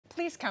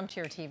please come to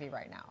your TV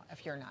right now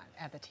if you're not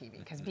at the TV,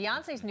 because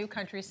Beyonce's new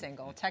country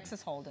single,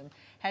 Texas Hold'em,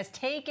 has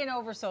taken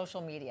over social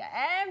media.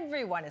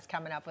 Everyone is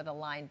coming up with a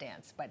line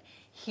dance, but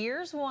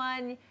here's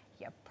one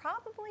you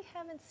probably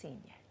haven't seen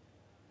yet.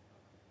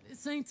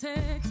 This ain't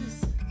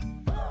Texas,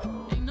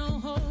 ain't no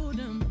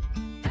Hold'em,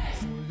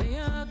 so lay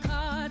your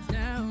cards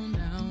down,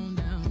 down,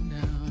 down,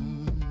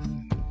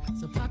 down.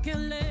 So park your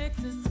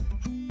Lexus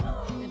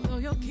and throw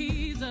your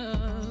keys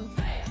up,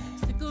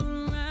 stick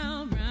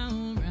around,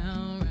 round,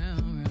 round,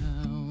 round,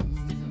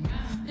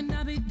 round, and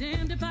I'll be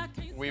damned if I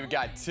can't. We've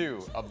got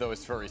two of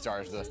those furry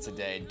stars with us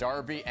today,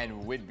 Darby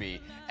and Whidbey,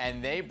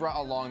 and they brought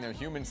along their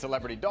human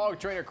celebrity dog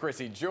trainer,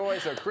 Chrissy Joy.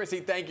 So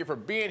Chrissy, thank you for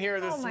being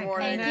here this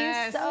morning.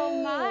 Thank you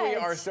so much. We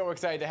are so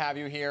excited to have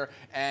you here,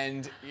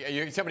 and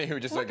you're somebody who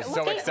just is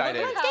so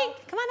excited. Come on,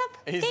 Skate. Come on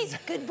up. Skate.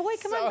 Good boy.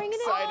 Come on, bring it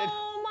in.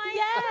 Oh my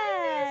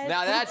yes.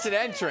 Now that's an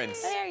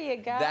entrance. There you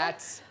go.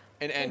 That's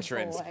an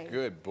entrance. boy.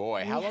 Good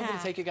boy. How long did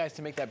it take you guys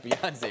to make that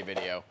Beyonce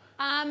video?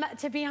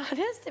 To be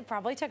honest, it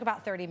probably took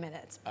about 30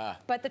 minutes.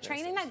 But the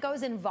training that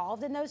goes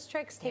involved in those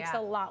tricks takes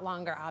a lot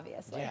longer,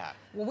 obviously. Yeah.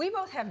 Well, we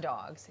both have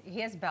dogs. He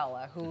has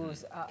Bella,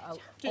 who's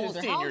She's older.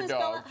 a How old senior is dog.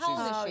 Bella? How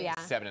old is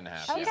she?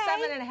 7.5. She's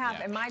yeah. 7.5, Yeah.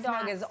 and my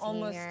dog Not is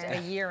almost senior.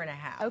 a year and a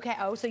half. Okay.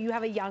 Oh, so you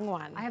have a young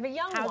one. I have a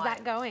young How's one.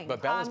 that going?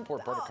 But Bella's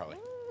border collie.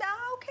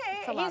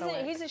 Okay, a lot of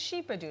work. he's a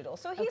sheepadoodle,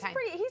 so he's Okay.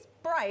 he's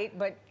bright,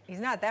 but he's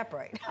not that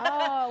bright.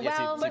 Oh, Yeah,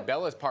 well. see,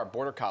 Bella's part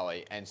border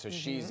collie, and so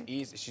she's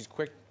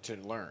quick to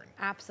learn.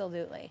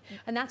 Absolutely.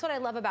 And that's what I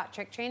love about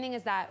trick training,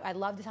 is that I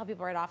love to tell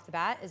people right off the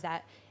bat is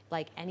that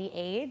like any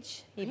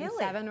age, even Really?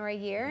 7 or a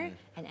year,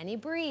 and any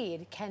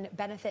breed can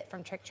benefit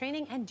from trick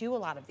training and do a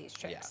lot of these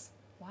tricks.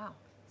 Wow.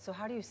 So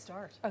how do you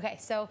start? Okay,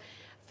 so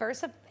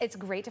first, it's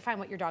great to find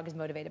what your dog is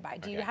motivated by.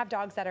 Do you have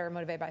dogs that are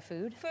motivated by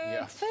food?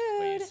 Yeah, Food.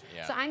 please,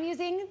 yeah. So I'm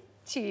using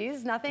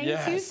cheese, nothing too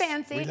Yes,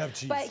 fancy. we love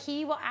cheese. But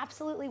he will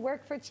absolutely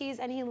work for cheese,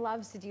 and he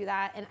loves to do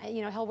that. And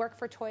you know, he'll work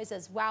for toys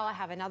as well. I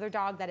have another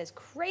dog that is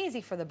crazy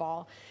for the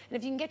ball. And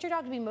if you can get your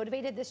dog to be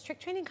motivated, this trick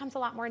training comes a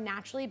lot more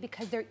naturally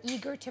because they're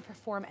eager to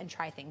perform and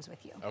try things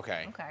with you.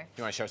 Okay. Okay.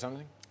 You want to show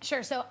something?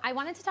 Sure. So I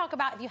wanted to talk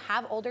about, if you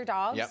have older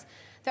dogs, Yep.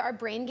 there are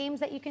brain games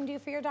that you can do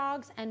for your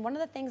dogs. And one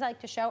of the things I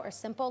like to show are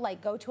simple,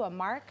 like go to a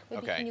mark.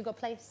 Maybe Okay. can you go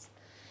place?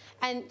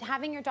 And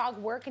having your dog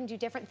work and do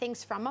different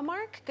things from a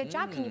mark. Good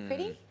job. Can you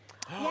pretty?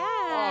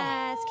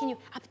 Yes. Can you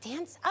up,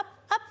 dance, up,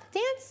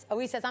 dance? Oh,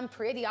 he says, I'm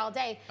pretty all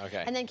day.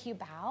 Okay. And then can you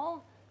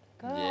bow?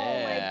 Good. Yeah.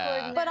 Oh my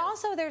goodness. But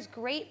also there's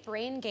great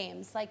brain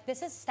games. Like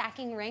this is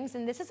stacking rings,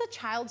 and this is a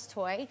child's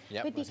toy.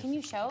 Yep. Whidbey, can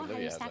you show how Olivia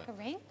you has stack that. a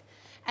ring?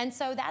 And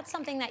so that's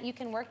something that you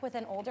can work with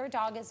an older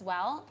dog as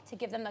well to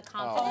give them the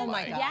confidence. Oh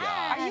my God.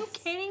 Yes. Are you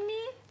kidding me?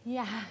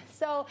 Yeah.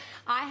 So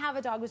I have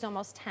a dog who's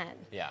almost 10.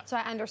 Yeah. So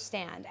I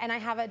understand. And I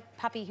have a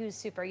puppy who's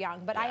super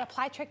young. But I Yeah.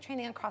 apply trick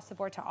training across the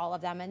board to all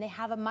of them, and they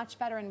have a much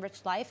better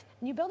enriched life,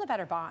 and you build a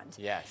better bond.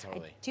 Yeah,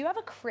 totally. I do have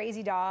a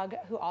crazy dog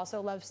who also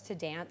loves to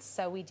dance,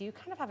 so we do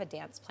kind of have a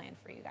dance plan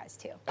for you guys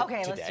too. Okay,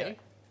 let's do Today? it.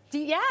 Do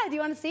you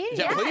want to see?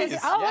 Yeah, please.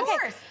 Oh, Yes. okay.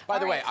 course. By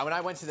the All way, right. when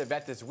I went to the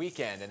vet this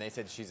weekend, and they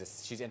said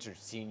she's entered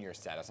senior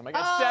status. I'm like,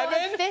 Oh,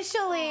 7?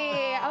 officially.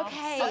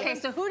 Okay. Okay,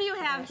 so who do you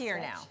have here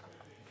now?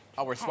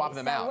 Oh, we're swapping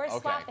them so out. we're okay.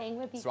 swapping.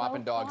 Whidbey,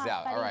 Swapping go dogs off,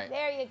 out. buddy. All right.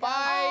 There you go.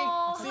 Bye.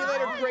 Oh, See you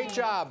later. hi. Great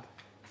job.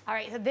 All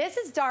right, so this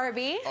is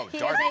Darby. Oh, He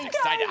is Darby's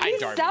excited. Hi, He's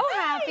Darby. so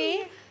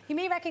happy. You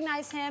may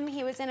recognize him.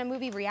 He was in a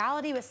movie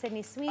Reality with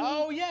Sydney Sweeney.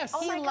 Oh, yes.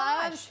 He my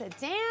loves to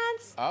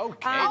dance. Okay,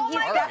 Darby.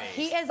 Darby.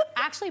 He is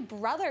actually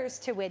brothers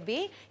to Whidbey.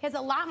 He has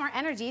a lot more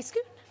energy.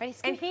 Scoot. Ready,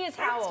 scoot. And he is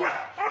how old?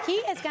 He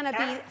is going to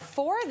be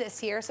 4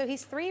 this year, so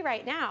he's 3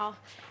 right now.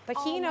 But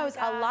he Oh my knows a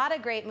God. lot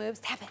of great moves.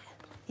 Tap it.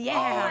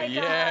 Yeah. Oh,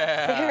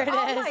 yeah. There it is.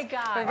 Oh my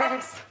God.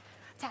 Reverse.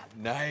 Tap.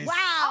 Nice.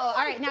 Wow.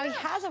 All right, now he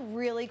has a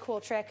really cool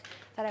trick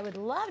that I would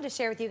love to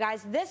share with you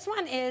guys. This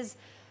one is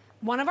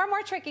one of our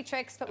more tricky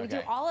tricks, but we do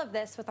Okay. all of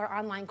this with our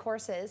online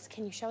courses.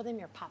 Can you show them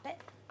your puppet?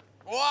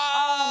 Whoa.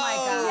 Oh my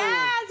God.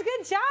 Yes,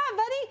 good job,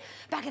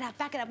 buddy.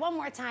 Back it up one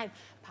more time.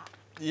 Pop.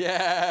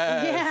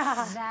 Yes.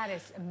 Yeah. That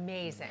is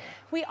amazing.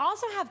 We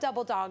also have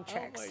double dog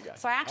tricks. my gosh.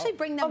 So I actually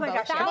bring them Oh my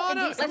both gosh, out come on and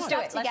up, do some come on. stuff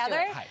Let's do it, let's do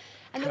together. it. Hi.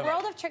 And the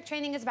world of trick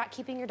training is about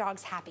keeping your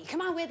dogs happy.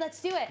 Come on, Whid,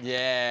 let's do it.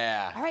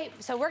 Yeah. All right,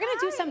 so we're gonna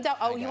do some.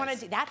 Hi, You want to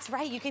guys. do? That's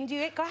right. You can do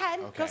it. Go ahead.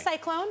 Go Okay.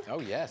 cyclone. Oh,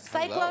 yes.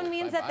 Cyclone Hello.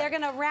 means that Bye-bye. they're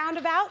gonna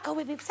roundabout. Go,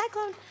 Whidbey.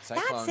 Cyclone.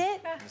 Cyclone. That's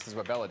it. This is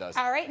what Bella does.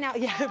 All right, now,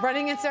 yeah,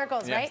 running in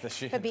circles, Yes, right? the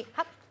she- Whidbey,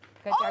 hop.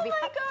 Good, Oh Darby. my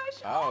hop.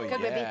 gosh. Oh,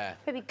 Good, yeah.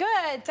 Whidbey. Whidbey,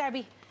 good,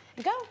 Darby.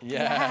 And go.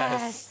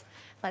 Yes.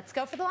 Let's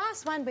go for the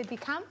last one. Whidbey,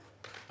 come.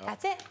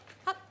 That's it.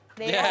 Up.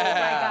 There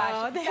Yeah. you go.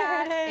 Oh my gosh. There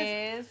That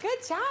it is. is-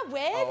 Good job,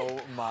 Whid. Oh,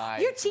 my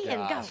You're cheating.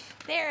 gosh.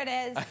 Go. There it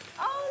is.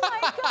 Oh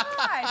my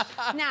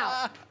gosh.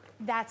 Now,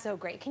 that's so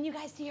great. Can you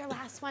guys do your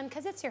last one?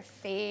 Because it's your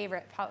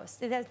favorite post.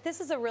 This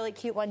is a really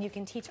cute one. You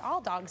can teach all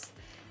dogs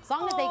as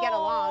long as they get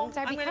along.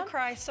 Darby, I'm gonna come.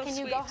 cry. So Can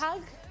sweet. you go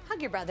hug? Hug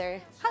your brother.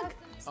 Hug.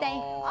 Stay.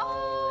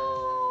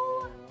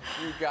 Oh.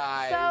 You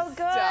guys. So good.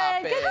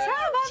 Stop Good it.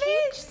 job,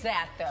 Teach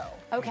that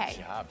though. Okay.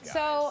 Good job, guys.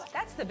 So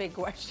That's the big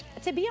question.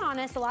 to be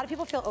honest, a lot of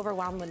people feel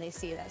overwhelmed when they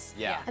see this.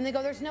 Yeah. And they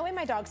go, there's no way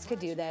my dogs could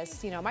do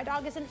this. You know, my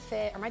dog isn't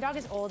fit, or my dog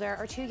is older,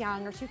 or too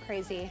young, or too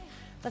crazy.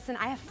 Listen,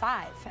 I have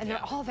 5, and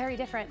they're all very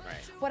different. Right.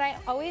 What I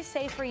always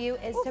say for you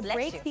is to bless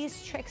break you.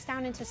 these tricks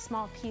down into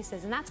small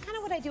pieces, and that's kind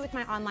of what I do with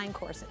my online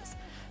courses.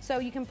 So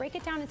you can break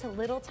it down into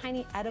little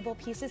tiny edible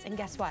pieces, and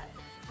guess what?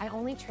 I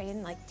only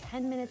train like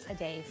 10 minutes a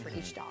day for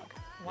each dog.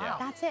 Wow.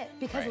 That's it,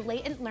 because Right.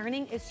 latent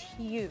learning is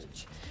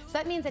huge. So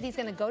that means that he's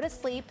gonna go to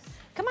sleep,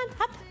 come on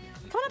up,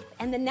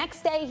 and the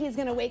next day he's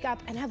gonna wake up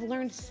and have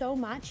learned so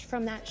much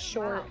from that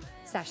short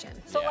session.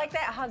 So Yeah. like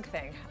that hug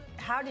thing,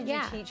 how did you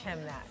Yeah. teach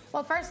him that?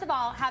 Well, first of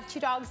all, have 2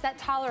 dogs that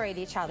tolerate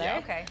each other. Yeah.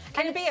 Okay. And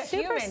Can it be a it's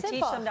super human? Teach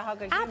simple. them to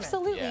hug a human.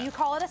 Absolutely. Yeah. You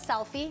call it a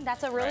selfie.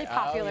 That's a really Right. Oh,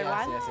 popular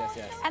yes, one.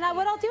 yes. And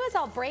what I'll do is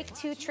I'll break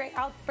 2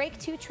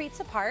 treats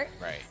apart.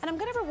 Right. And I'm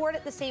going to reward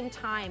at the same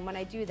time when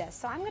I do this.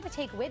 So I'm going to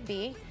take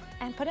Whidbey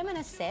and put him in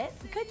a sit.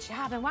 Good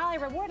job. And while I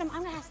reward him, I'm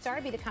going to ask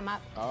Darby to come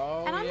up.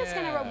 Oh, and I'm just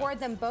going to yeah. reward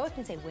them both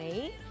and say,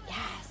 wait,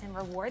 yes, and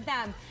reward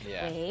them.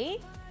 Yeah.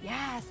 Wait,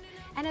 yes.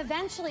 And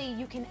eventually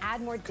you can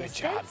add more distance.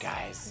 job,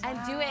 guys. And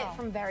do it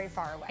from very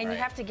far away. And Right.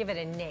 you have to give it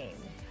a name,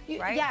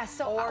 right? Yeah,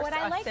 so Or what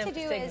I a like to do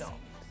is, signal.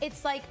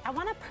 it's like, I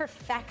want to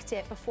perfect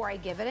it before I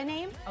give it a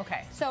name.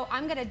 Okay. So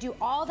I'm going to do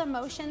all the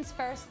motions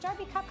first.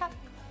 Darby, cup.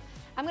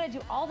 I'm going to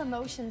do all the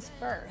motions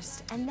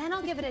first, and then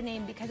I'll give it a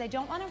name because I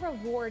don't want to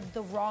reward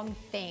the wrong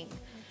thing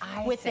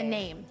with the see.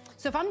 name.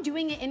 So if I'm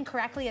doing it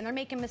incorrectly and they're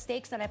making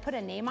mistakes and I put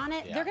a name on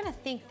it, Yeah. they're going to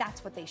think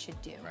that's what they should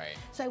do. Right.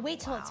 So I wait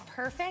till it's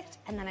perfect,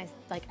 and then I,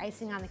 like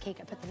icing on the cake,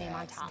 I put the name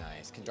on That's top.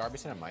 nice. Can Darby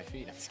sit on my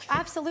feet?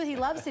 Absolutely, he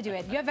loves to do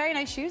it. You have very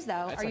nice shoes,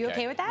 though. That's Are you okay.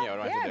 okay with that? Yeah,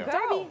 what do I have to do?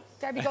 Darby,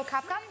 Darby, go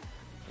cop.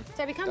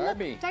 Darby, come.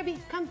 Darby. Look. Darby,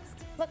 come.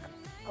 Look.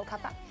 Go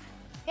cop.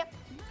 Yep.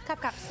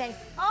 Cop. Stay.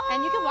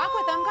 And you can walk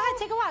with them. Go ahead,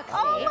 take a walk.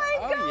 Oh Stay.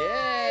 my God.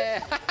 Oh,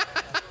 yeah.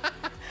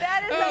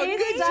 That is Oh, amazing.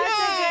 good Such a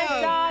job.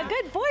 good dog.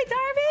 Good boy,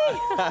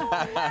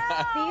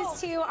 Darby.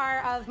 These 2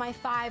 are of my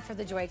 5 for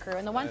the Joy Crew.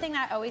 And the one thing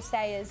that I always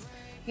say is,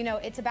 you know,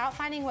 it's about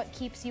finding what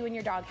keeps you and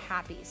your dog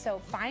happy. So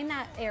find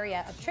that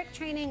area of trick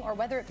training, or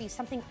whether it be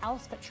something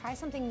else, but try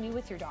something new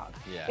with your dog.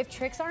 Yeah. If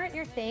tricks aren't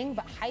your thing,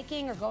 but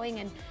hiking or going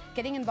and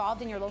getting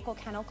involved in your local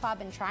kennel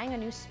club and trying a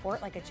new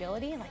sport like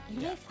agility, like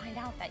you may find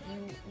out that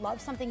you love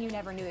something you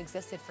never knew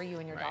existed for you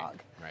and your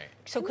dog. Right.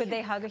 So could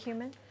they hug a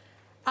human?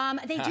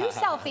 They do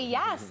selfie,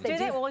 yes. Do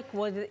they? Will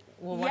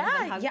one of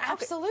them hug? Yeah, Okay.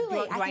 absolutely.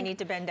 Do I think- need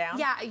to bend down?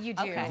 Yeah, you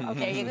do. Okay,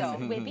 there you go.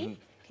 Whidbey,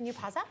 can you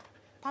pause up?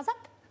 Pause up.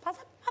 Up.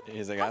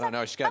 He's like, Pause I don't up,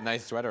 know. She's got a up,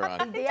 nice sweater up.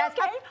 on. Yes,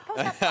 okay.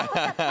 Pause up.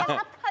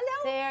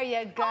 Hello. There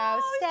you go.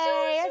 Oh,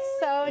 Stay.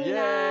 so It's so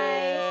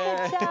Yeah.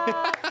 nice. Good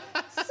job.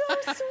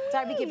 So sweet.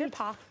 Darby, give your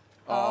paw.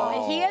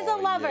 Oh, and he is a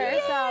lover,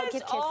 yes. so Yes.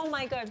 give kisses. Oh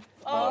my God.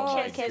 Oh,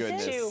 my kisses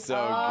goodness. too. So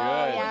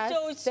Oh, good. yes.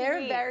 So They're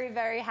sweet. very,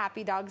 very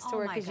happy dogs to Oh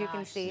work, my as you can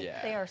gosh. see.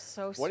 Yeah. They are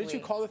so sweet. What did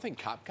you call the thing?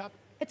 Cop?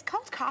 It's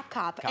called Cop.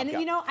 Cop. And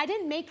you know, I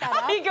didn't make that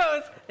up. He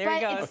goes. There he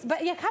But goes. it's-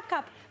 But yeah,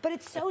 Cop. But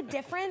it's so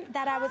different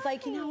that I was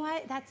like, you know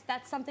what?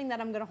 That's something that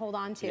I'm gonna hold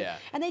on to. Yeah.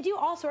 And they do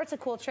all sorts of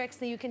cool tricks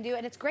that you can do,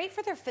 and it's great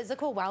for their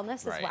physical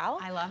wellness Right. as well.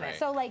 I love it. Right.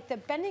 So like the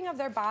bending of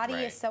their body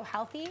Right. is so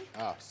healthy.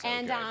 Oh, so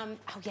and good.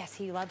 oh yes,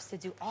 he loves to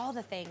do all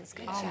the things.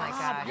 Good Oh job. my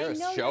God. You're I a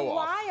know show you're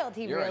off. wild.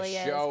 He You're really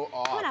a is. show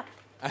Come on off. up.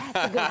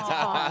 That's a good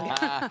dog.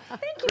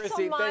 Thank you Chrissy,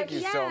 so much. thank you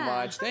so Yeah.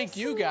 much. Thank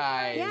you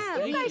guys. Yeah,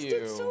 Thank you guys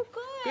did so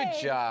good.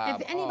 Good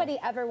job. If anybody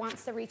ever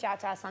wants to reach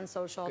out to us on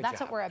social, Good that's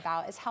job. what we're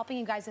about, is helping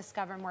you guys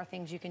discover more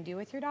things you can do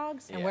with your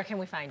dogs. And where can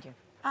we find you?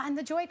 And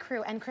the Joy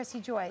Crew and Chrissy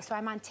Joy. So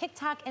I'm on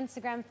TikTok,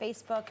 Instagram,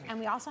 Facebook, and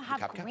we also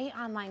have Cup. great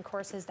online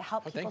courses to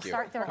help people thank you.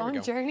 start their Here we own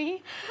go.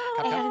 journey.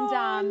 Cup.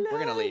 And We're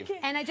gonna leave.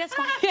 and I just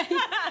want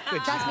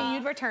trust me,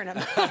 you'd return him.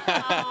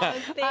 Oh,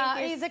 thank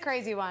you. He's a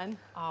crazy one.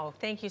 Oh,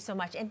 thank you so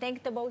much. And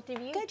thank the both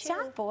of you. Good too.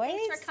 job, boys.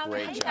 Thanks for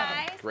coming, Great job.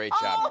 guys. Great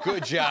job.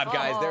 Good job,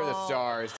 guys. They're the stars.